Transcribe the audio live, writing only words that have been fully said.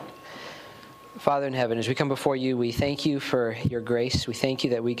Father in heaven, as we come before you, we thank you for your grace. We thank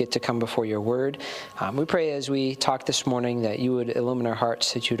you that we get to come before your word. We pray as we talk this morning that you would illumine our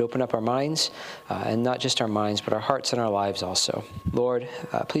hearts, that you would open up our minds, and not just our minds, but our hearts and our lives also. Lord,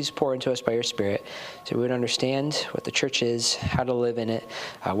 please pour into us by your Spirit so we would understand what the church is, how to live in it,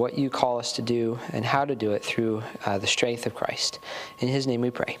 what you call us to do, and how to do it through the strength of Christ. In his name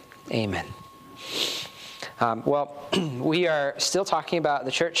we pray. Amen. We are still talking about the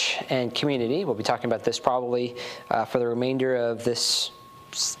church and community. We'll be talking about this probably for the remainder of this,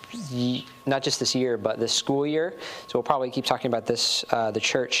 not just this year, but this school year. So we'll probably keep talking about this, the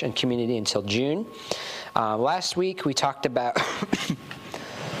church and community, until June. Last week we talked about,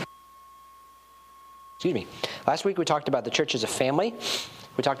 Last week we talked about the church as a family.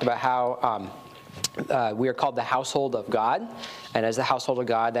 We talked about how we are called the household of God. And as the household of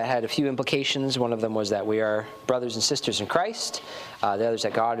God, that had a few implications. One of them was that we are brothers and sisters in Christ. The other is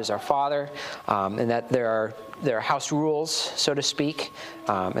that God is our Father, and that there are house rules, so to speak,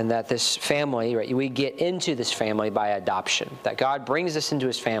 and that this family, right, we get into this family by adoption. That God brings us into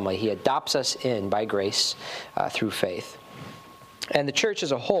his family. He adopts us in by grace through faith. And the church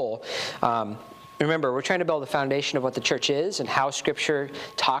as a whole, remember, we're trying to build a foundation of what the church is and how Scripture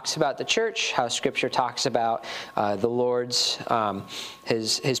talks about the church, how Scripture talks about the Lord's,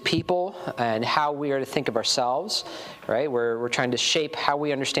 his people, and how we are to think of ourselves, right? We're trying to shape how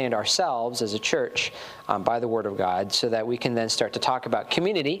we understand ourselves as a church by the Word of God, so that we can then start to talk about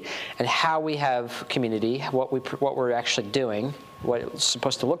community and how we have community, what we're actually doing, what it's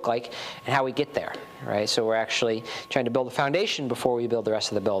supposed to look like, and how we get there, right? So we're actually trying to build a foundation before we build the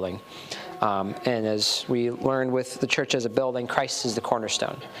rest of the building. And as we learned with the church as a building, Christ is the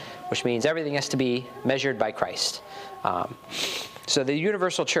cornerstone, which means everything has to be measured by Christ. So the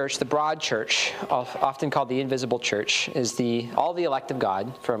universal church, the broad church, often called the invisible church, is all the elect of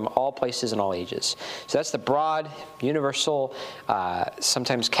God from all places and all ages. So that's the broad, universal,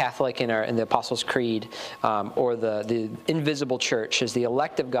 sometimes Catholic in the Apostles' Creed, or the invisible church is the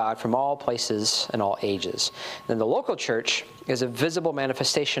elect of God from all places and all ages. Then the local church is a visible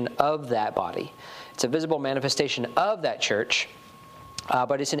manifestation of that body. It's a visible manifestation of that church,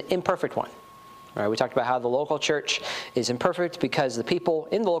 but it's an imperfect one. Right, we talked about how the local church is imperfect because the people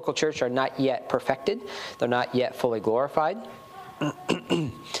in the local church are not yet perfected. They're not yet fully glorified.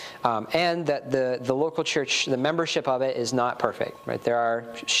 And that the local church, the membership of it is not perfect. Right? There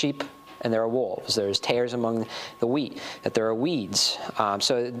are sheep and there are wolves. There's tares among the wheat, that there are weeds.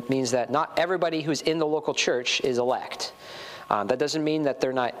 So it means that not everybody who's in the local church is elect. That doesn't mean that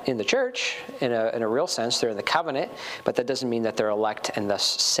they're not in the church in a real sense. They're in the covenant, but that doesn't mean that they're elect and thus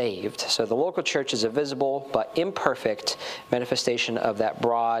saved. So the local church is a visible but imperfect manifestation of that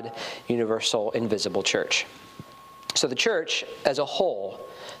broad, universal, invisible church. So the church as a whole,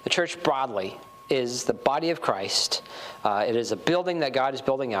 the church broadly, is the body of Christ. It is a building that God is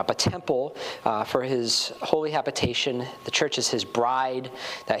building up, a temple for his holy habitation. The church is his bride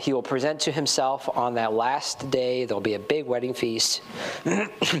that he will present to himself on that last day. There'll be a big wedding feast. And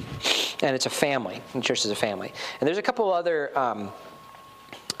it's a family. The church is a family. And there's a couple other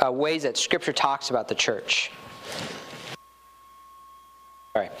ways that Scripture talks about the church.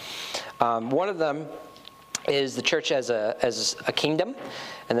 All right. One of them is the church as a kingdom,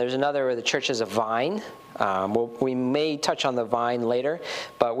 and there's another where the church is a vine. We may touch on the vine later,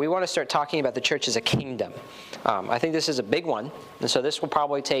 but we want to start talking about the church as a kingdom. I think this is a big one, and so this will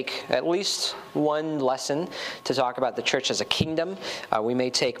probably take at least one lesson to talk about the church as a kingdom. We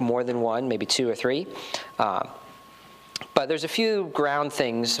may take more than one, maybe two or three. But there's a few ground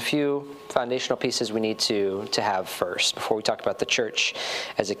things, a few foundational pieces we need to have first before we talk about the church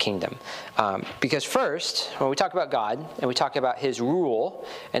as a kingdom. Because first, when we talk about God and we talk about his rule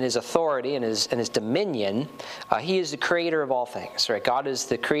and his authority and his dominion, he is the creator of all things. Right? God is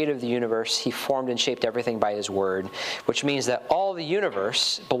the creator of the universe. He formed and shaped everything by his word, which means that all the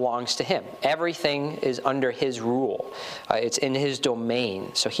universe belongs to him. Everything is under his rule. It's in his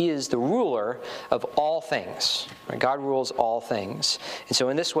domain. So he is the ruler of all things. Right? God rules all things. And so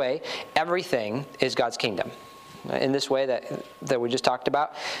in this way, everything is God's kingdom. In this way that we just talked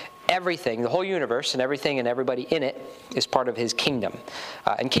about, everything, the whole universe and everything and everybody in it is part of his kingdom.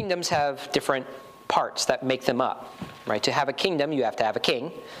 And kingdoms have different parts that make them up. Right? To have a kingdom, you have to have a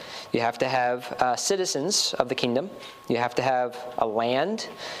king. You have to have citizens of the kingdom. You have to have a land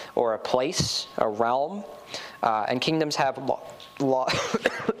or a place, a realm. And kingdoms have law.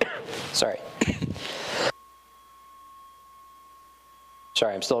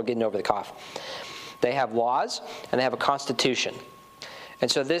 Sorry, I'm still getting over the cough. They have laws and they have a constitution.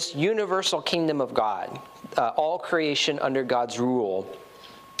 And so this universal kingdom of God, all creation under God's rule,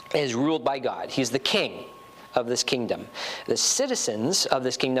 is ruled by God. He's the king of this kingdom. The citizens of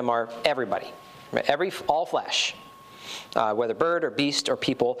this kingdom are everybody, right? All flesh. Whether bird or beast or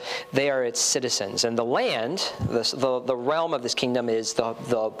people, they are its citizens. And the land, the realm of this kingdom is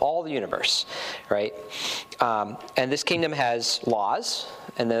all the universe, right? And this kingdom has laws,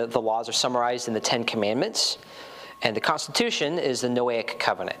 and the laws are summarized in the Ten Commandments. And the Constitution is the Noahic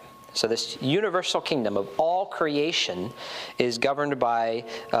covenant. So this universal kingdom of all creation is governed by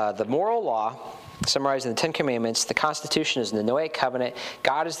the moral law, summarized in the Ten Commandments. The Constitution is in the Noahic covenant.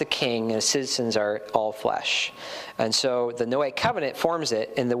 God is the king, and the citizens are all flesh. And so the Noahic covenant forms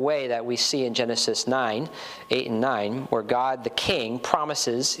it in the way that we see in Genesis 8 and 9, where God, the king,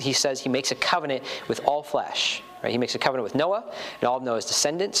 promises, he says he makes a covenant with all flesh. Right? He makes a covenant with Noah and all of Noah's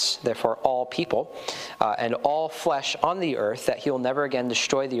descendants, therefore all people, and all flesh on the earth, that he will never again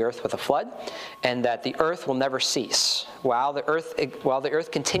destroy the earth with a flood, and that the earth will never cease. While the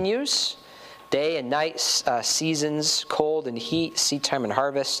earth continues, day and night, seasons, cold and heat, seed time and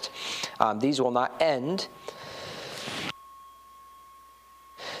harvest, these will not end.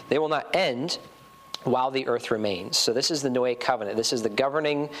 They will not end while the earth remains. So this is the Noahic covenant. This is the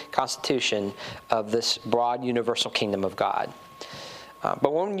governing constitution of this broad universal kingdom of God.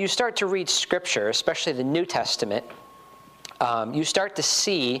 But when you start to read Scripture, especially the New Testament, you start to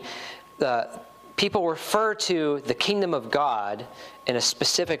see people refer to the kingdom of God in a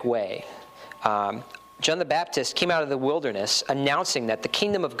specific way. John the Baptist came out of the wilderness announcing that the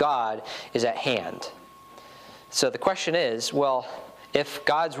kingdom of God is at hand. So the question is, well, if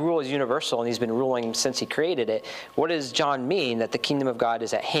God's rule is universal and he's been ruling since he created it, what does John mean that the kingdom of God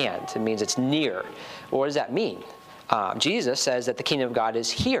is at hand? It means it's near. What does that mean? Jesus says that the kingdom of God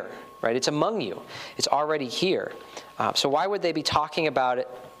is here, right? It's among you. It's already here. So why would they be talking about it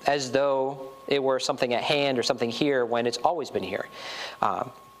as though it were something at hand or something here when it's always been here?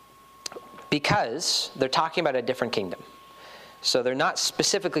 Because they're talking about a different kingdom. So they're not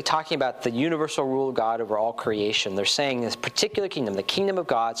specifically talking about the universal rule of God over all creation. They're saying this particular kingdom, the kingdom of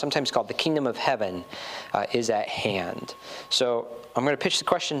God, sometimes called the kingdom of heaven, is at hand. So I'm going to pitch the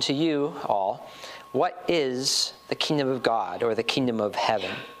question to you all. What is the kingdom of God or the kingdom of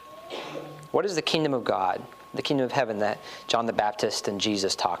heaven? What is the kingdom of God, the kingdom of heaven that John the Baptist and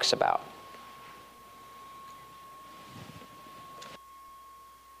Jesus talks about?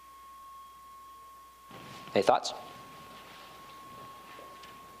 Any thoughts?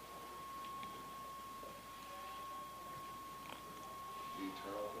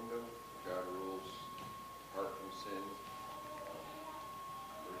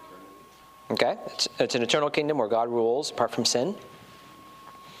 Okay, it's an eternal kingdom where God rules apart from sin. It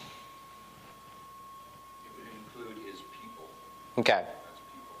would include his people. Okay.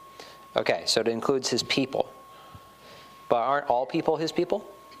 Okay, so it includes his people. But aren't all people his people?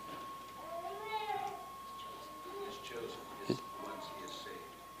 His chosen, his ones he has saved.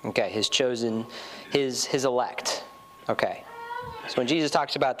 Okay, his chosen, his elect. Okay. So when Jesus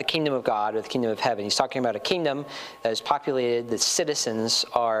talks about the kingdom of God or the kingdom of heaven, he's talking about a kingdom that is populated, the citizens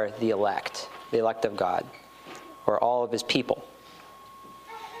are the elect of God, or all of his people.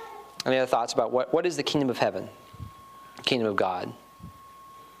 Any other thoughts about what is the kingdom of heaven, the kingdom of God?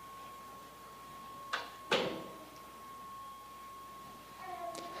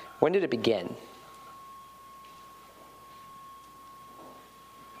 When did it begin?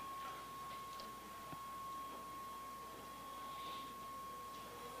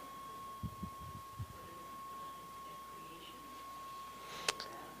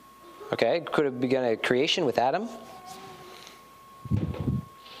 Okay, could have begun a creation with Adam.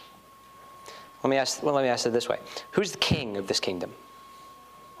 Let me ask it this way: who's the king of this kingdom?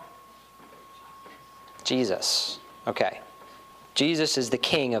 Jesus. Okay, Jesus is the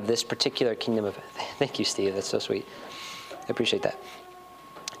king of this particular kingdom of. Thank you, Steve. That's so sweet. I appreciate that.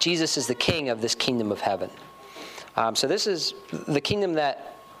 Jesus is the king of this kingdom of heaven. So this is the kingdom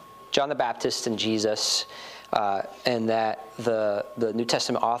that John the Baptist and Jesus. And that the New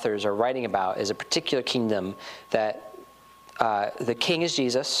Testament authors are writing about is a particular kingdom that the king is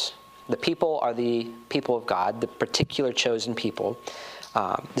Jesus, the people are the people of God, the particular chosen people.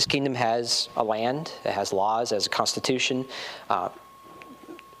 This kingdom has a land, it has laws, it has a constitution.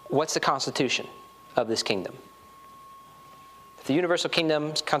 What's the constitution of this kingdom? If the universal kingdom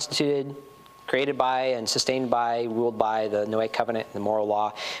is constituted, created by and sustained by, ruled by the Noahic covenant and the moral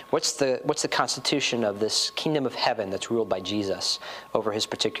law, what's the constitution of this kingdom of heaven that's ruled by Jesus over his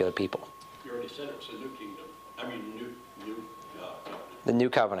particular people? You already said it's a new kingdom. I mean, new covenant. The new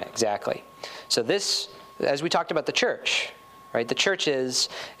covenant, exactly. So this, as we talked about the church, right? The church is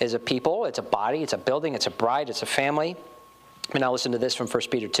a people, it's a body, it's a building, it's a bride, it's a family. And now listen to this from 1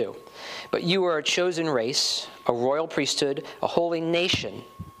 Peter 2. But you are a chosen race, a royal priesthood, a holy nation,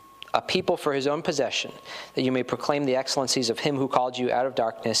 a people for his own possession, that you may proclaim the excellencies of him who called you out of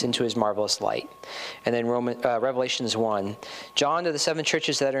darkness into his marvelous light. And then Revelations 1. John, to the 7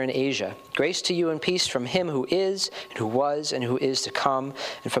 churches that are in Asia, grace to you and peace from him who is, and who was, and who is to come,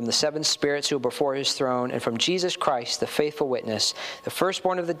 and from the 7 spirits who are before his throne, and from Jesus Christ, the faithful witness, the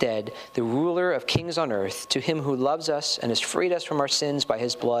firstborn of the dead, the ruler of kings on earth, to him who loves us and has freed us from our sins by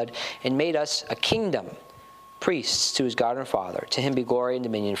his blood, and made us a kingdom, priests to his God and Father. To him be glory and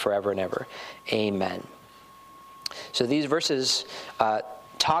dominion forever and ever. Amen. So these verses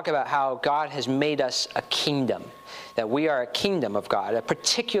talk about how God has made us a kingdom, that we are a kingdom of God, a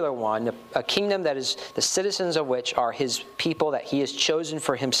particular one, a kingdom that is the citizens of which are his people that he has chosen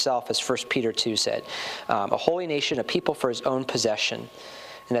for himself, as 1 Peter 2 said. A holy nation, a people for his own possession.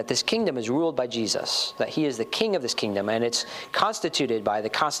 And that this kingdom is ruled by Jesus, that he is the king of this kingdom, and it's constituted by the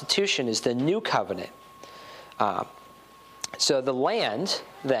Constitution is the new covenant. So the land,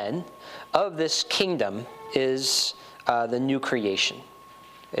 then, of this kingdom is the new creation.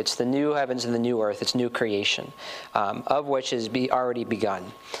 It's the new heavens and the new earth. It's new creation, of which is already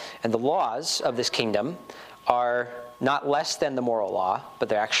begun. And the laws of this kingdom are not less than the moral law, but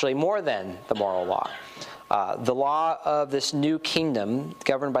they're actually more than the moral law. The law of this new kingdom,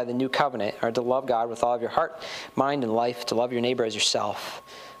 governed by the new covenant, are to love God with all of your heart, mind, and life, to love your neighbor as yourself.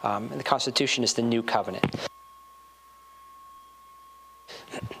 And the Constitution is the new covenant.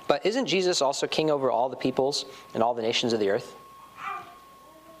 But isn't Jesus also king over all the peoples and all the nations of the earth?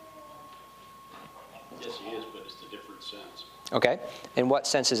 Yes, he is, but it's a different sense. Okay. In what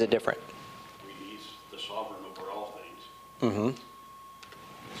sense is it different? I mean, he's the sovereign over all things. Mm-hmm.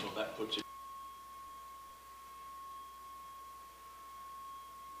 So that puts it.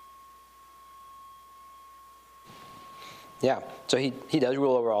 Yeah. So he does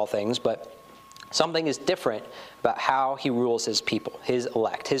rule over all things, but something is different about how he rules his people, his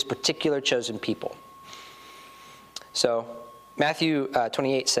elect, his particular chosen people. So Matthew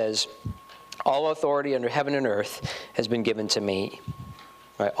 28 says, all authority under heaven and earth has been given to me.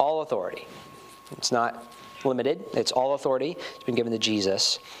 Right? All authority. It's not limited. It's all authority. It's been given to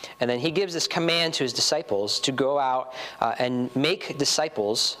Jesus. And then he gives this command to his disciples to go out and make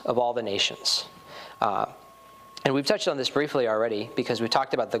disciples of all the nations. And we've touched on this briefly already because we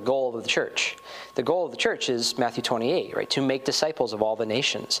talked about the goal of the church. The goal of the church is Matthew 28, right? To make disciples of all the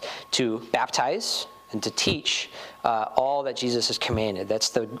nations, to baptize and to teach all that Jesus has commanded. That's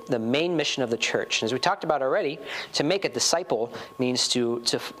the main mission of the church. And as we talked about already, to make a disciple means to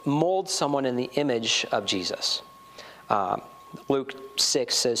mold someone in the image of Jesus. Luke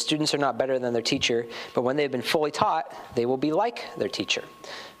 6 says, students are not better than their teacher, but when they've been fully taught, they will be like their teacher.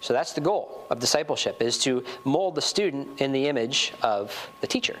 So that's the goal of discipleship, is to mold the student in the image of the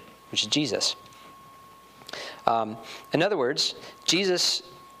teacher, which is Jesus. In other words, Jesus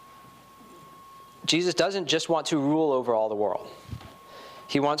doesn't just want to rule over all the world.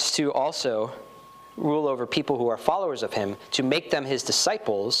 He wants to also rule over people who are followers of him, to make them his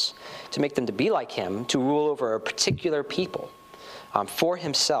disciples, to make them to be like him, to rule over a particular people for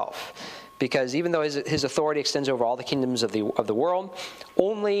himself. Because even though his authority extends over all the kingdoms of the world,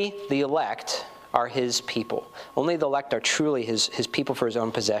 only the elect are his people. Only the elect are truly his people for his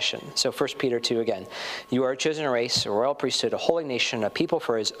own possession. So 1 Peter 2 again. You are a chosen race, a royal priesthood, a holy nation, a people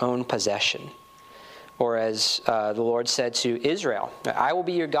for his own possession. Or as the Lord said to Israel, I will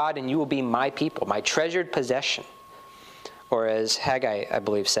be your God and you will be my people, my treasured possession. Or as Haggai, I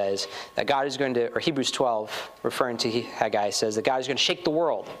believe, says, that God is going to, or Hebrews 12, referring to Haggai, says that God is going to shake the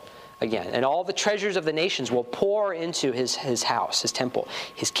world again. And all the treasures of the nations will pour into his house, his temple,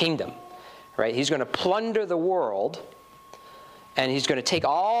 his kingdom. Right? He's going to plunder the world, and he's going to take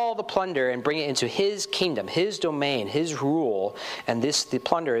all the plunder and bring it into his kingdom, his domain, his rule. And the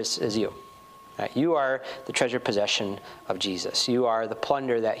plunder is you. Right? You are the treasured possession of Jesus. You are the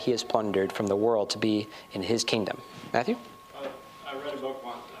plunder that he has plundered from the world to be in his kingdom. Matthew? I read a book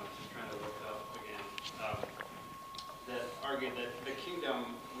once, and I was just trying to look it up again, that argued that the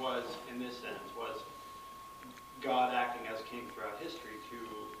kingdom was, in this sense, was God acting as king throughout history to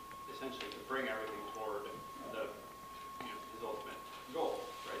essentially to bring everything toward his ultimate goal,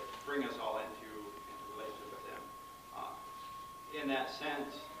 right? Bring us all into relationship with him. In that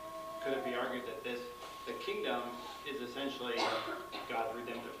sense, could it be argued that the kingdom is essentially God's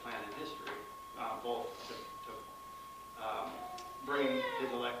redemptive plan in history, both to bring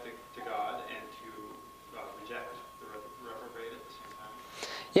his elect to God and to reject the reprobate at the same time?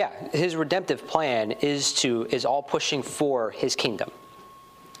 Yeah, his redemptive plan is all pushing for his kingdom.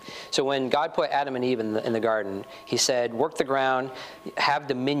 So when God put Adam and Eve in the garden, he said, work the ground, have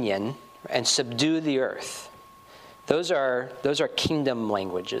dominion, and subdue the earth. Those are kingdom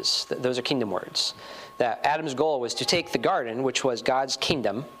languages. Those are kingdom words. That Adam's goal was to take the garden, which was God's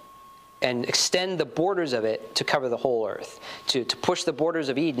kingdom, and extend the borders of it to cover the whole earth, to push the borders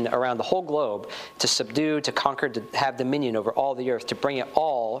of Eden around the whole globe, to subdue, to conquer, to have dominion over all the earth, to bring it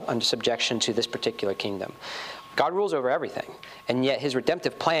all under subjection to this particular kingdom. God rules over everything, and yet his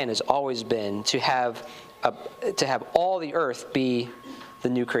redemptive plan has always been to have all the earth be the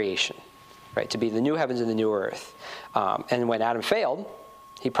new creation, right? To be the new heavens and the new earth. And when Adam failed,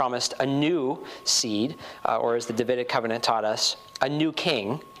 he promised a new seed, or as the Davidic covenant taught us, a new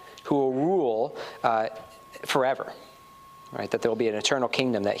king who will rule forever, right? That there will be an eternal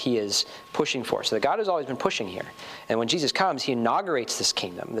kingdom that he is pushing for. So that God has always been pushing here. And when Jesus comes, he inaugurates this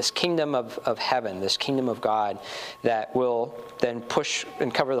kingdom of heaven, this kingdom of God that will then push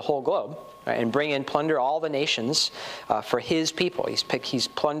and cover the whole globe, right? And bring in, plunder all the nations for his people. He's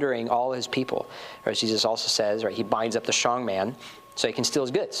plundering all his people. Or as Jesus also says, right, he binds up the strong man so he can steal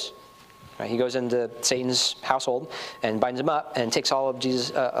his goods. He goes into Satan's household and binds him up and takes all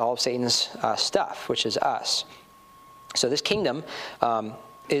of Satan's stuff, which is us. So this kingdom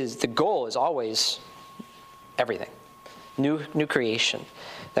the goal is always everything, new creation.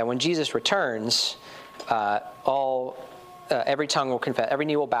 That when Jesus returns, every tongue will confess, every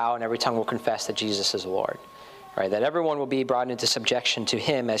knee will bow, and every tongue will confess that Jesus is Lord. Right? That everyone will be brought into subjection to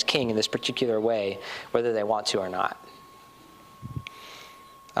him as king in this particular way, whether they want to or not.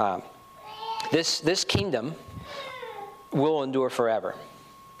 This kingdom will endure forever.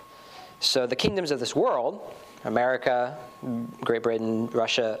 So the kingdoms of this world, America, Great Britain,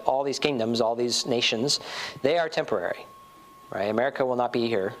 Russia, all these kingdoms, all these nations, they are temporary. Right? America will not be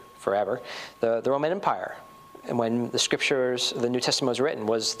here forever. The Roman Empire, and when the scriptures, the New Testament was written,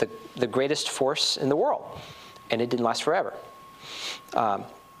 was the greatest force in the world, and it didn't last forever.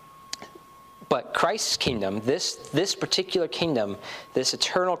 But Christ's kingdom, this particular kingdom, this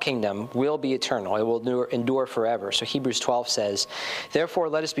eternal kingdom, will be eternal. It will endure forever. So Hebrews 12 says, therefore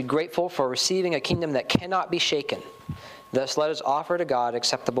let us be grateful for receiving a kingdom that cannot be shaken. Thus let us offer to God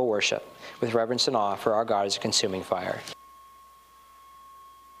acceptable worship with reverence and awe, for our God is a consuming fire.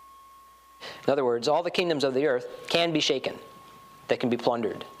 In other words, all the kingdoms of the earth can be shaken. They can be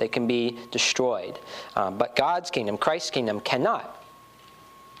plundered. They can be destroyed. But God's kingdom, Christ's kingdom, cannot.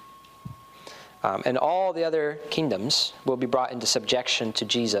 And all the other kingdoms will be brought into subjection to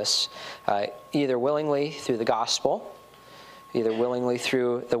Jesus, either willingly through the gospel, either willingly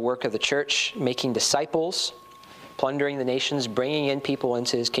through the work of the church, making disciples, plundering the nations, bringing in people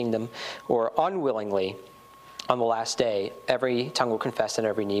into his kingdom, or unwillingly, on the last day, every tongue will confess and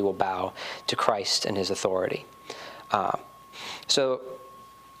every knee will bow to Christ and his authority. So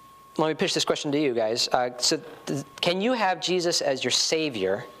let me pitch this question to you guys. Can you have Jesus as your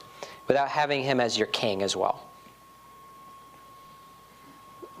Savior without having him as your king as well?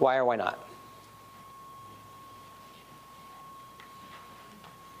 Why or why not?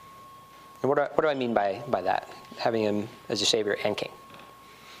 And what do I mean by that? Having him as your Savior and king.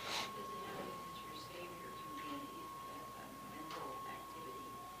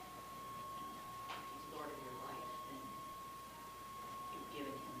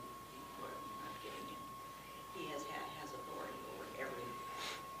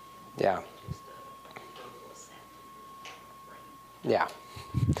 Yeah. Yeah.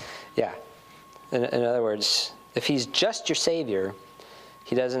 Yeah. In other words, if he's just your Savior,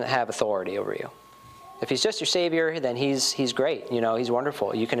 he doesn't have authority over you. If he's just your Savior, then he's great. You know, he's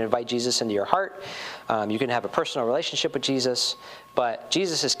wonderful. You can invite Jesus into your heart. You can have a personal relationship with Jesus. But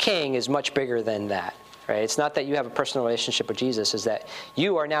Jesus as King is much bigger than that. Right? It's not that you have a personal relationship with Jesus. It's that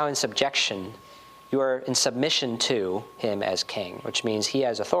you are now in subjection. You are in submission to him as king, which means he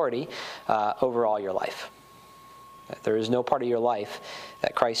has authority over all your life. There is no part of your life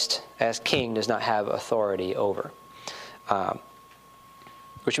that Christ as king does not have authority over.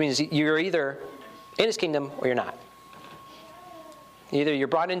 Which means you're either in his kingdom or you're not. Either you're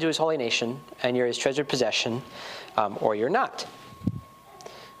brought into his holy nation and you're his treasured possession, or you're not.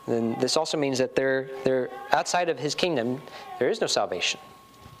 Then this also means that they're outside of his kingdom, there is no salvation.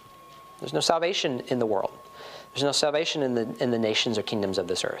 There's no salvation in the world. There's no salvation in the nations or kingdoms of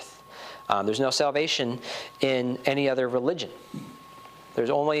this earth. There's no salvation in any other religion.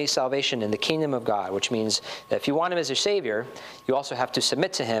 There's only salvation in the kingdom of God, which means that if you want him as your Savior, you also have to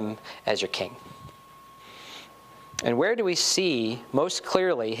submit to him as your king. And where do we see most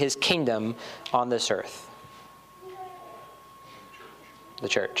clearly his kingdom on this earth? The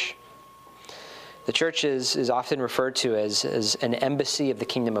church. The church is often referred to as an embassy of the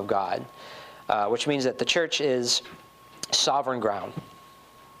kingdom of God, which means that the church is sovereign ground.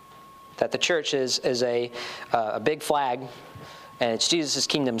 That the church is a big flag, and it's Jesus'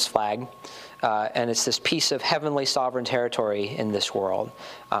 kingdom's flag, and it's this piece of heavenly sovereign territory in this world,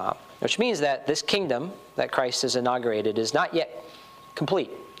 which means that this kingdom that Christ has inaugurated is not yet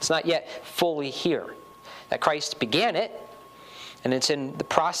complete. It's not yet fully here. That Christ began it, and it's in the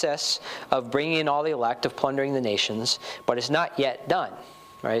process of bringing in all the elect, of plundering the nations, but it's not yet done.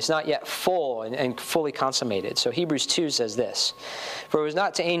 Right? It's not yet full and fully consummated. So Hebrews 2 says this, "For it was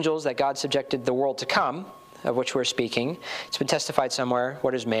not to angels that God subjected the world to come, of which we're speaking. It's been testified somewhere,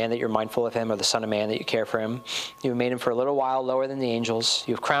 what is man that you're mindful of him, or the son of man that you care for him? You have made him for a little while lower than the angels.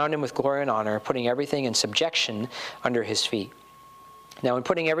 You have crowned him with glory and honor, putting everything in subjection under his feet. Now in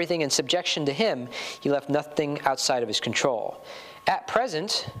putting everything in subjection to him, he left nothing outside of his control. At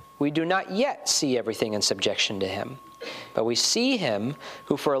present, we do not yet see everything in subjection to him. But we see him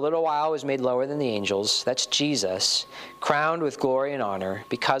who for a little while was made lower than the angels," that's Jesus, "crowned with glory and honor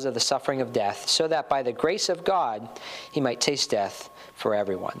because of the suffering of death, so that by the grace of God he might taste death for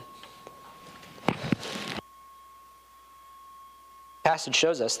everyone." The passage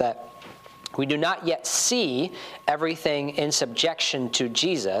shows us that we do not yet see everything in subjection to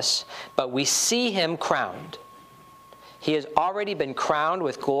Jesus, but we see him crowned. He has already been crowned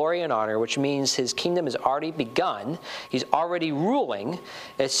with glory and honor, which means his kingdom has already begun. He's already ruling.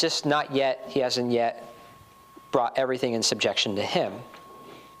 It's just not yet, he hasn't yet brought everything in subjection to him.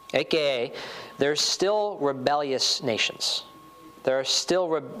 AKA, there's still rebellious nations. There are still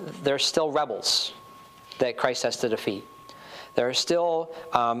rebels that Christ has to defeat. There are still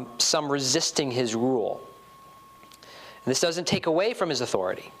some resisting his rule. And this doesn't take away from his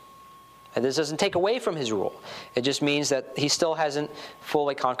authority. And this doesn't take away from his rule. It just means that he still hasn't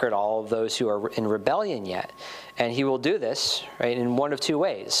fully conquered all of those who are in rebellion yet. And he will do this, right, in one of two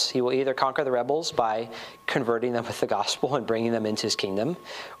ways. He will either conquer the rebels by converting them with the gospel and bringing them into his kingdom,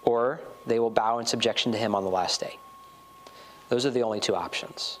 or they will bow in subjection to him on the last day. Those are the only two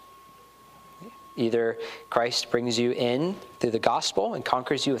options. Either Christ brings you in through the gospel and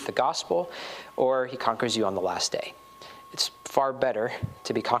conquers you with the gospel, or he conquers you on the last day. It's far better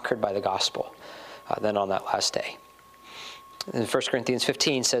to be conquered by the gospel than on that last day. And 1 Corinthians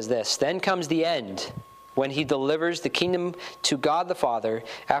 15 says this, "Then comes the end, when he delivers the kingdom to God the Father,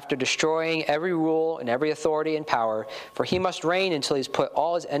 after destroying every rule and every authority and power, for he must reign until he's put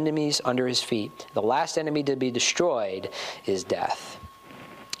all his enemies under his feet. The last enemy to be destroyed is death."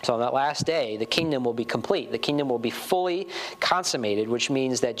 So on that last day, the kingdom will be complete. The kingdom will be fully consummated, which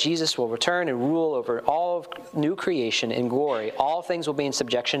means that Jesus will return and rule over all of new creation in glory. All things will be in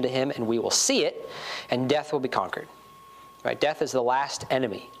subjection to him, and we will see it, and death will be conquered. Right? Death is the last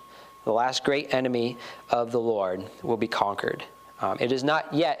enemy. The last great enemy of the Lord will be conquered. It is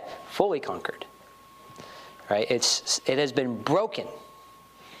not yet fully conquered. Right? It has been broken.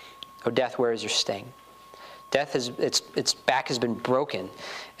 Oh, death, where is your sting? Death its back has been broken,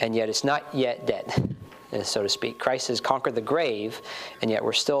 and yet it's not yet dead, so to speak. Christ has conquered the grave, and yet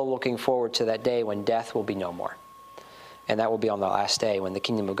we're still looking forward to that day when death will be no more. And that will be on the last day when the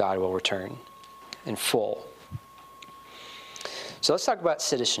kingdom of God will return in full. So let's talk about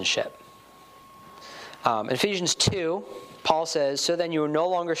citizenship. In Ephesians 2, Paul says, "So then you are no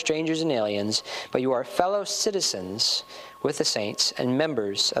longer strangers and aliens, but you are fellow citizens with the saints and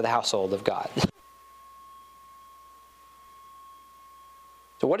members of the household of God."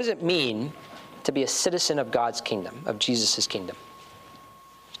 So what does it mean to be a citizen of God's kingdom, of Jesus' kingdom?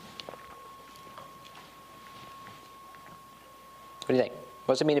 What do you think?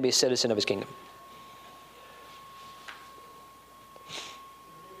 What does it mean to be a citizen of his kingdom?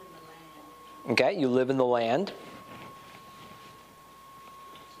 Okay, you live in the land.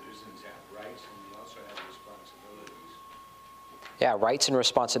 Citizens have rights, and we also have responsibilities. Yeah, rights and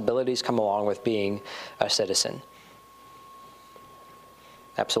responsibilities come along with being a citizen.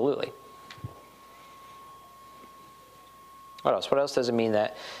 Absolutely. What else? What else does it mean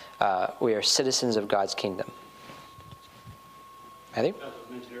that we are citizens of God's kingdom? Matthew? As was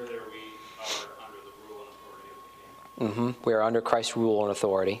mentioned earlier, we are under the rule and authority of the king. We are under Christ's rule and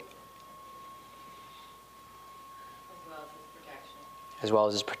authority. As well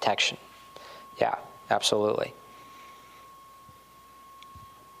as his protection. Yeah, absolutely.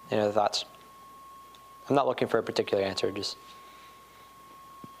 Any other thoughts? I'm not looking for a particular answer, just...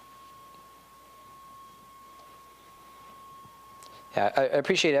 Yeah, I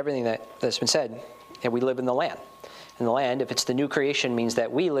appreciate everything that's been said. And we live in the land. And the land, if it's the new creation, means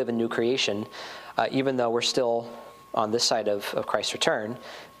that we live in new creation, even though we're still on this side of Christ's return.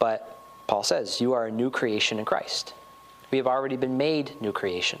 But Paul says, you are a new creation in Christ. We have already been made new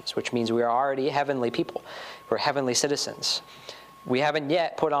creations, which means we are already heavenly people. We're heavenly citizens. We haven't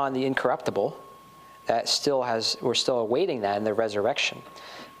yet put on the incorruptible. We're still awaiting that in the resurrection.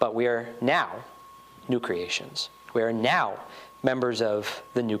 But we are now new creations. We are now members of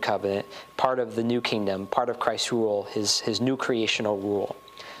the new covenant, part of the new kingdom, part of Christ's rule, his new creational rule.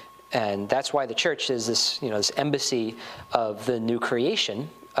 And that's why the church is this embassy of the new creation,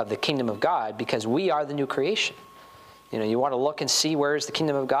 of the kingdom of God, because we are the new creation. You want to look and see where is the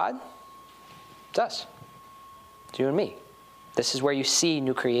kingdom of God? It's us. It's you and me. This is where you see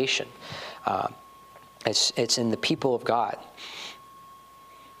new creation. It's in the people of God.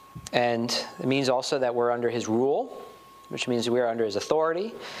 And it means also that we're under his rule, which means we are under his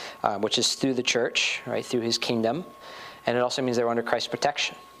authority, which is through the church, right, through his kingdom. And it also means that we're under Christ's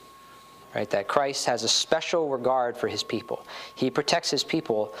protection, right, that Christ has a special regard for his people. He protects his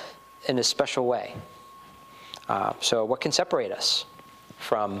people in a special way. So what can separate us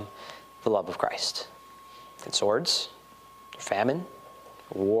from the love of Christ? It's swords, famine,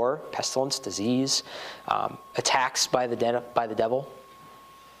 war, pestilence, disease, attacks by the devil.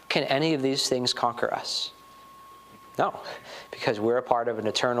 Can any of these things conquer us? No, because we're a part of an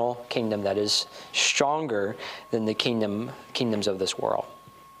eternal kingdom that is stronger than the kingdoms of this world.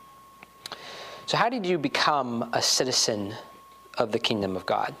 So how did you become a citizen of the kingdom of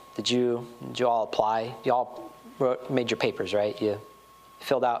God? Did you all apply? You all made your papers, right? You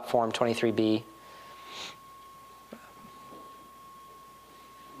filled out Form 23B.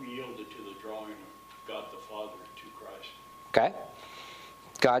 We yielded to the drawing of God the Father to Christ. Okay.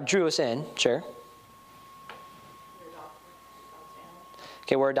 God drew us in, sure.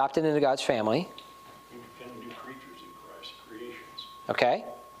 Okay, we're adopted into God's family. We become new creatures in Christ, creations. Okay.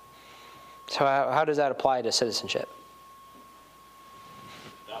 So how does that apply to citizenship?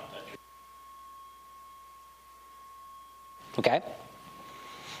 Adopt that. Okay.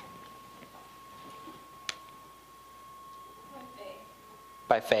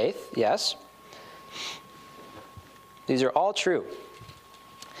 By faith, yes. These are all true.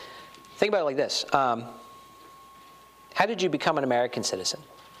 Think about it like this. How did you become an American citizen?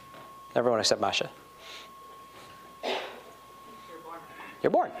 Everyone except Masha.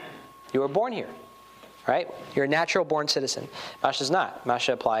 You're born. You were born here, right? You're a natural born citizen. Masha's not.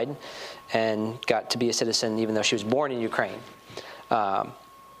 Masha applied and got to be a citizen even though she was born in Ukraine. But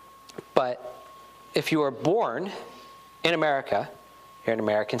if you were born in America, you're an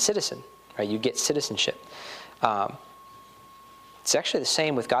American citizen, right? You get citizenship. It's actually the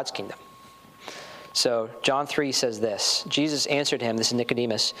same with God's kingdom. So John 3 says this. Jesus answered him, this is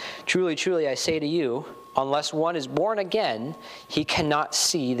Nicodemus, "Truly, truly, I say to you, unless one is born again, he cannot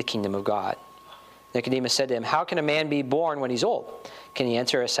see the kingdom of God." Nicodemus said to him, "How can a man be born when he's old? Can he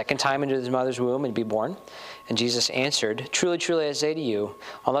enter a second time into his mother's womb and be born?" And Jesus answered, "Truly, truly, I say to you,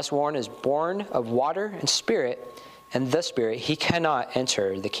 unless one is born of water and spirit, and the Spirit, he cannot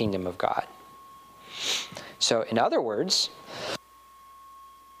enter the kingdom of God." So, in other words,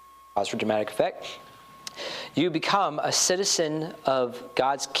 pause for dramatic effect, you become a citizen of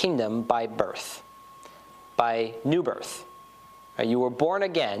God's kingdom by birth, by new birth. You were born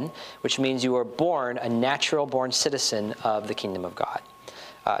again, which means you were born a natural born citizen of the kingdom of God.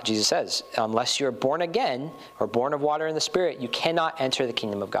 Jesus says, unless you're born again, or born of water and the Spirit, you cannot enter the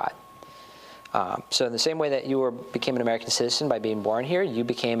kingdom of God. So in the same way that you became an American citizen by being born here, you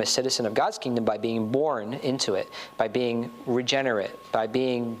became a citizen of God's kingdom by being born into it, by being regenerate, by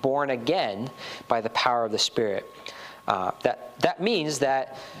being born again by the power of the Spirit. That means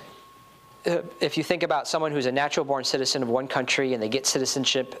that if you think about someone who's a natural born citizen of one country and they get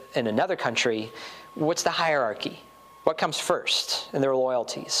citizenship in another country, what's the hierarchy? What comes first in their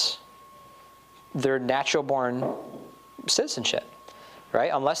loyalties? Their natural born citizenship.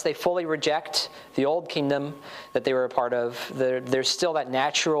 Right? Unless they fully reject the old kingdom that they were a part of, there's still that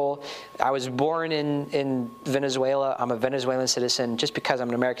natural, I was born in Venezuela, I'm a Venezuelan citizen, just because I'm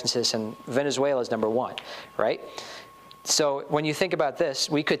an American citizen, Venezuela is number one, right? So when you think about this,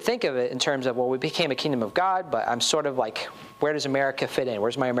 we could think of it in terms of, well, we became a kingdom of God, but I'm sort of like, where does America fit in?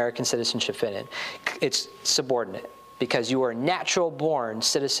 Where's my American citizenship fit in? It's subordinate, because you are a natural born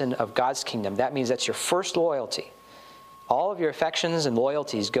citizen of God's kingdom. That means that's your first loyalty. All of your affections and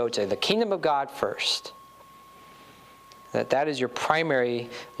loyalties go to the kingdom of God first. That is your primary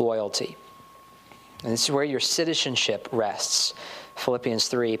loyalty. And this is where your citizenship rests. Philippians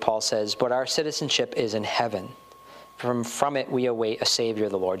 3, Paul says, "But our citizenship is in heaven. From it we await a Savior,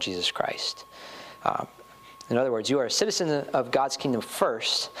 the Lord Jesus Christ." In other words, you are a citizen of God's kingdom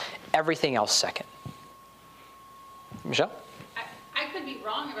first, everything else second. Michelle? I could be be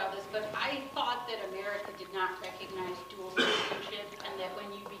wrong about this, but I thought that America did not recognize dual citizenship, and that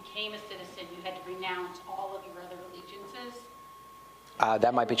when you became a citizen, you had to renounce all of your other allegiances.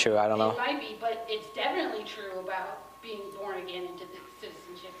 That might be true. I don't know. It might be, but it's definitely true about being born again into the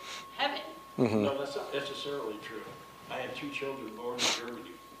citizenship heaven. No, that's not necessarily true. I had 2 children born in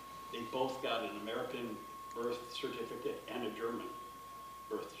Germany. They both got an American birth certificate and a German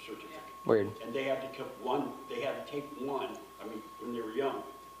birth certificate. Weird. And they had to take one, when they were young.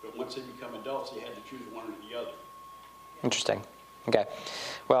 But once they become adults, they had to choose one or the other. Interesting. Okay.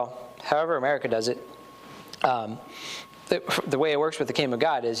 Well, however America does it, the way it works with the kingdom of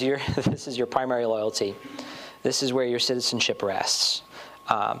God is this is your primary loyalty. This is where your citizenship rests,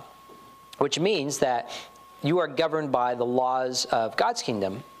 which means that you are governed by the laws of God's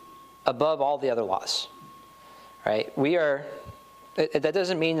kingdom above all the other laws. Right? That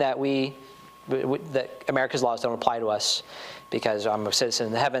doesn't mean that that America's laws don't apply to us because I'm a citizen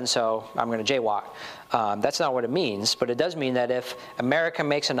in heaven, so I'm going to jaywalk. That's not what it means, but it does mean that if America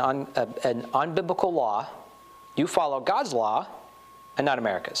makes an unbiblical law, you follow God's law and not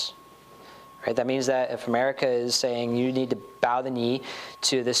America's. Right? That means that if America is saying you need to bow the knee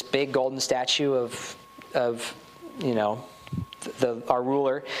to this big golden statue of our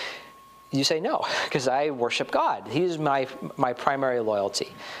ruler, you say no, because I worship God. He's my primary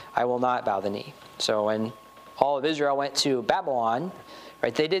loyalty. I will not bow the knee. So when all of Israel went to Babylon,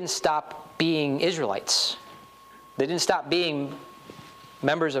 right, they didn't stop being Israelites. They didn't stop being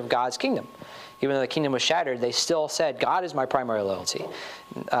members of God's kingdom. Even though the kingdom was shattered, they still said, God is my primary loyalty.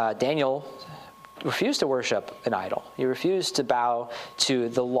 Daniel refused to worship an idol. He refused to bow to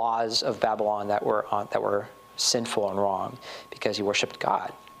the laws of Babylon that were sinful and wrong because he worshiped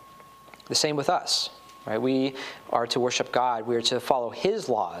God. The same with us, right? We are to worship God. We are to follow his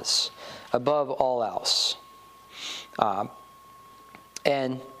laws above all else.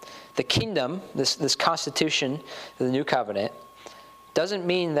 And the kingdom, this constitution, the new covenant, doesn't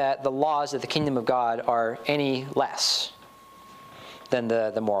mean that the laws of the kingdom of God are any less than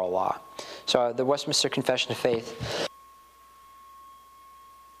the moral law. So the Westminster Confession of Faith,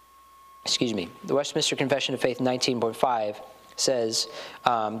 the Westminster Confession of Faith 19.5 says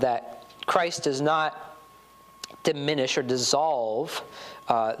that Christ does not diminish or dissolve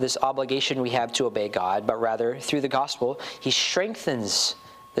this obligation we have to obey God, but rather, through the gospel, he strengthens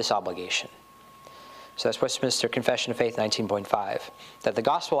this obligation. So that's Westminster Confession of Faith 19.5, that the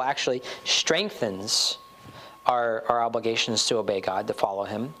gospel actually strengthens our obligations to obey God, to follow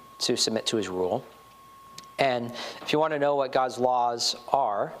him, to submit to his rule. And if you want to know what God's laws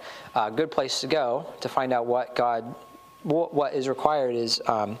are, a good place to go to find out what is required is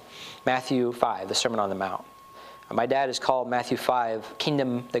Matthew 5, the Sermon on the Mount. My dad has called Matthew 5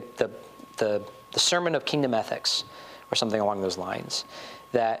 the Sermon of Kingdom Ethics, or something along those lines.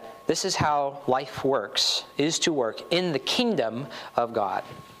 That this is how life is to work in the kingdom of God.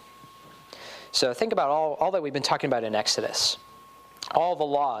 So think about all that we've been talking about in Exodus. All the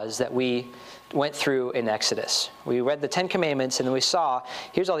laws that we went through in Exodus. We read the 10 Commandments and then we saw,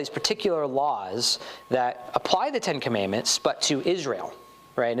 here's all these particular laws that apply the 10 Commandments, but to Israel,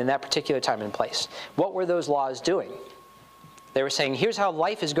 right, in that particular time and place. What were those laws doing? They were saying, here's how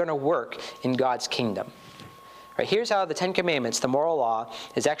life is going to work in God's kingdom. Right, here's how the 10 Commandments, the moral law,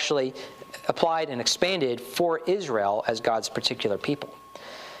 is actually applied and expanded for Israel as God's particular people.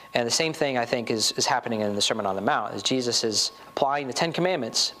 And the same thing, I think, is happening in the Sermon on the Mount, as Jesus is applying the 10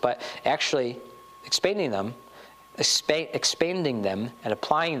 Commandments, but actually expanding them and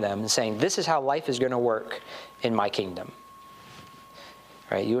applying them and saying, this is how life is going to work in my kingdom.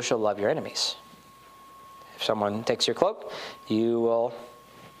 Right? You shall love your enemies. If someone takes your cloak, you will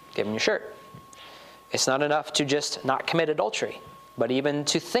give them your shirt. It's not enough to just not commit adultery. But even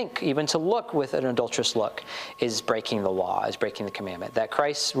to think, even to look with an adulterous look is breaking the law, is breaking the commandment. That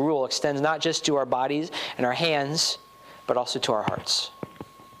Christ's rule extends not just to our bodies and our hands, but also to our hearts.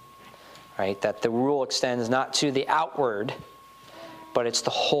 Right? That the rule extends not to the outward, but it's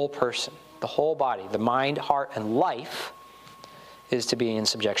the whole person, the whole body, the mind, heart, and life is to be in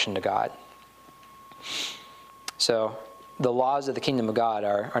subjection to God. So the laws of the kingdom of God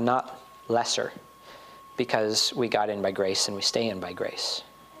are not lesser, because we got in by grace and we stay in by grace.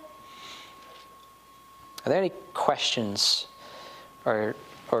 Are there any questions or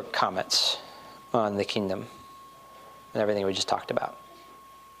comments on the kingdom and everything we just talked about?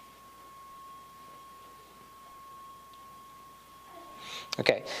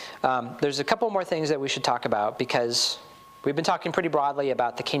 Okay, there's a couple more things that we should talk about because we've been talking pretty broadly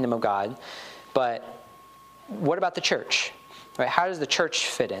about the kingdom of God, but what about the church? Right? How does the church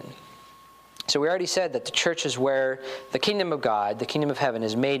fit in? So we already said that the church is where the kingdom of God, the kingdom of heaven,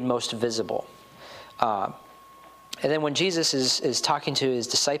 is made most visible. And then when Jesus is talking to his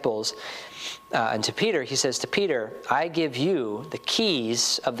disciples and to Peter, he says to Peter, I give you the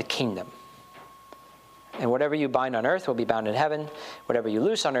keys of the kingdom. And whatever you bind on earth will be bound in heaven. Whatever you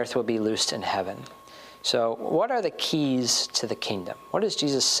loose on earth will be loosed in heaven. So what are the keys to the kingdom? What is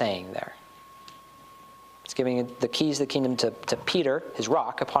Jesus saying there? He's giving the keys of the kingdom to Peter, his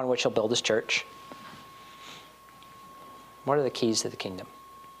rock, upon which he'll build his church. What are the keys to the kingdom?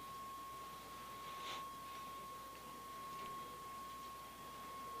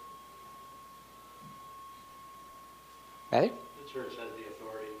 Matthew? The church has the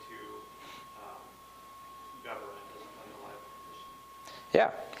authority to govern and discipline the life of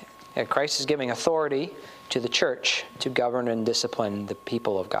Christians. Yeah, Christ is giving authority to the church to govern and discipline the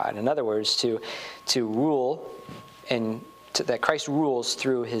people of God. In other words, to rule, and that Christ rules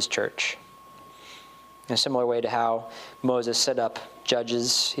through his church. In a similar way to how Moses set up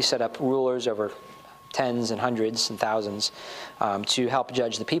judges, he set up rulers over tens and hundreds and thousands to help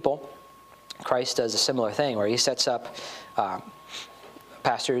judge the people. Christ does a similar thing where he sets up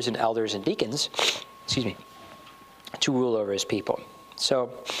pastors and elders and deacons, to rule over his people. So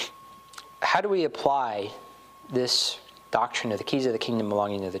how do we apply this doctrine of the keys of the kingdom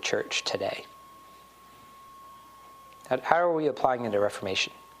belonging to the church today? How are we applying it to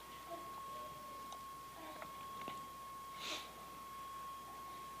Reformation?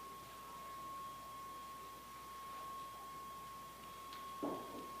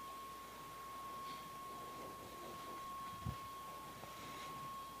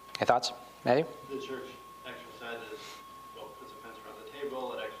 Any thoughts, Matthew? The church exercises, puts a fence around the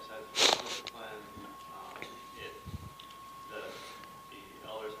table, it exercises discipline, the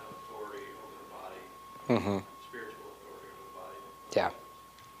elders have authority over the body, spiritual authority over the body.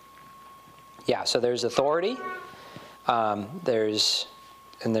 Yeah, so there's authority, there's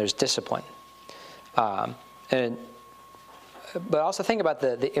discipline. But also think about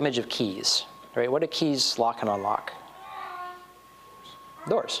the image of keys, right? What do keys lock and unlock?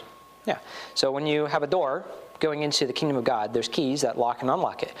 Doors. Yeah. So when you have a door going into the kingdom of God, there's keys that lock and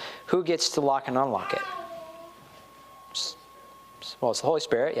unlock it. Who gets to lock and unlock it? Well, it's the Holy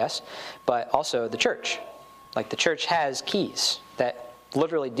Spirit, yes, but also the church. Like the church has keys that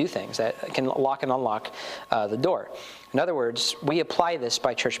literally do things, that can lock and unlock the door. In other words, we apply this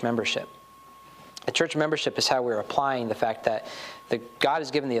by church membership. The church membership is how we're applying the fact that God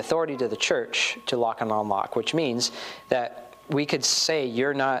has given the authority to the church to lock and unlock, which means that we could say,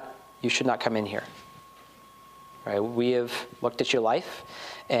 you should not come in here. Right? We have looked at your life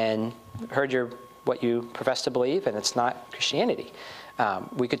and heard what you profess to believe, and it's not Christianity.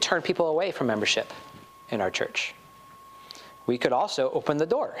 We could turn people away from membership in our church. We could also open the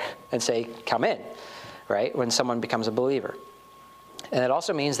door and say, come in, right, when someone becomes a believer. And it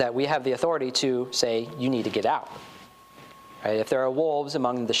also means that we have the authority to say, you need to get out. Right? If there are wolves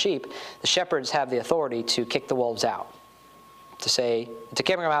among the sheep, the shepherds have the authority to kick the wolves out. To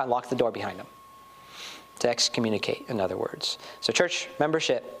kick them out and lock the door behind them. To excommunicate, in other words. So church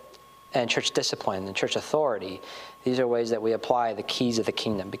membership and church discipline and church authority, these are ways that we apply the keys of the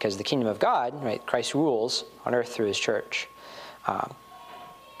kingdom. Because the kingdom of God, right, Christ rules on earth through his church. Does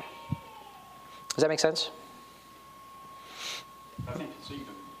that make sense? I think it's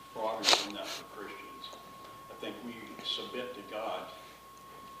even broader than that for Christians. I think we submit to God's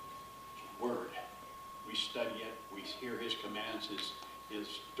word. We study it. We hear his commands,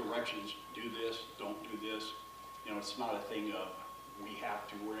 his directions. Do this, don't do this. You know, it's not a thing of we have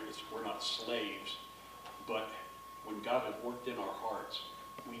to. We're not slaves. But when God has worked in our hearts,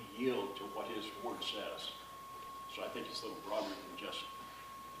 we yield to what his word says. So I think it's a little broader than just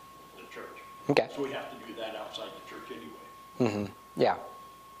the church. Okay. So we have to do that outside the church anyway. Mm-hmm. Yeah,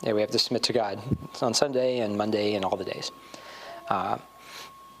 we have to submit to God. It's on Sunday and Monday and all the days. And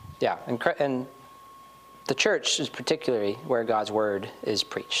the church is particularly where God's word is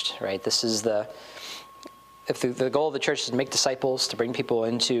preached, right? This is the goal of the church is to make disciples, to bring people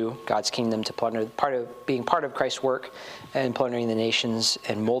into God's kingdom, to being part of Christ's work and plundering the nations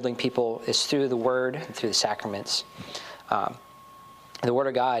and molding people is through the word and through the sacraments. The word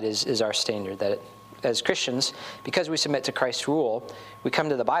of God is our standard. That as Christians, because we submit to Christ's rule, we come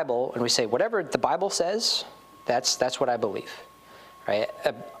to the Bible and we say, whatever the Bible says, that's what I believe, right?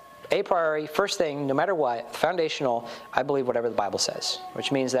 A priori, first thing, no matter what, foundational, I believe whatever the Bible says,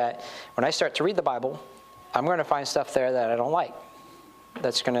 which means that when I start to read the Bible, I'm going to find stuff there that I don't like,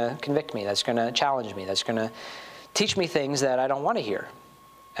 that's going to convict me, that's going to challenge me, that's going to teach me things that I don't want to hear.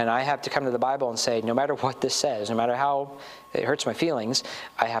 And I have to come to the Bible and say, no matter what this says, no matter how it hurts my feelings,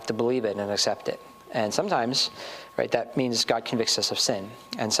 I have to believe it and accept it. And sometimes, right, that means God convicts us of sin.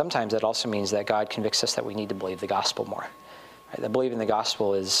 And sometimes that also means that God convicts us that we need to believe the gospel more. Right? That believing the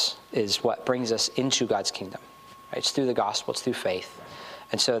gospel is what brings us into God's kingdom. Right? It's through the gospel, it's through faith.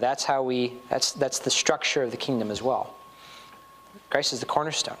 And so that's how that's the structure of the kingdom as well. Christ is the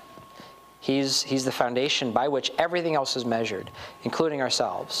cornerstone. He's the foundation by which everything else is measured, including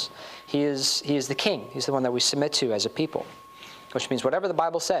ourselves. He is the king. He's the one that we submit to as a people, which means whatever the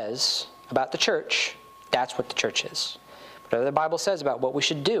Bible says about the church, that's what the church is. Whatever the Bible says about what we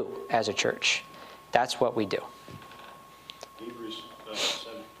should do as a church, that's what we do. Hebrews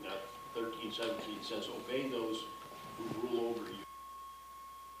 13:17 says, obey those who rule over you.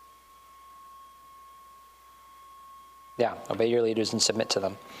 Yeah, obey your leaders and submit to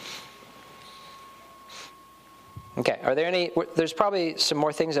them. Okay, are there there's probably some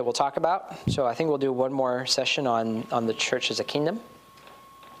more things that we'll talk about. So I think we'll do one more session on the church as a kingdom.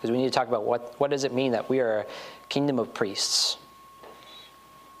 Because we need to talk about what does it mean that we are a kingdom of priests.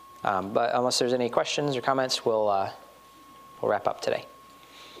 But unless there's any questions or comments, we'll wrap up today.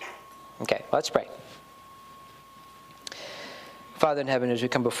 Okay, let's pray. Father in heaven, as we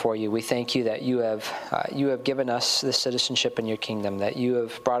come before you, we thank you that you have given us this citizenship in your kingdom, that you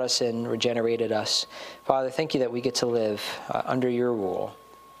have brought us in, regenerated us. Father, thank you that we get to live under your rule.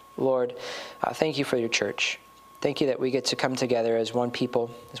 Lord, thank you for your church. Thank you that we get to come together as one people,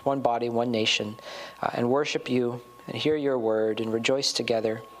 as one body, one nation, and worship you and hear your word and rejoice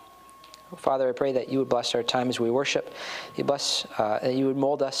together. Father, I pray that you would bless our time as we worship. That you would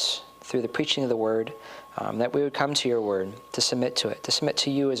mold us through the preaching of the word, that we would come to your word, to submit to it, to submit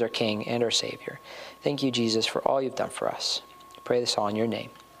to you as our King and our Savior. Thank you, Jesus, for all you've done for us. I pray this all in your name.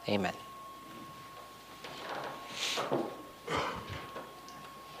 Amen.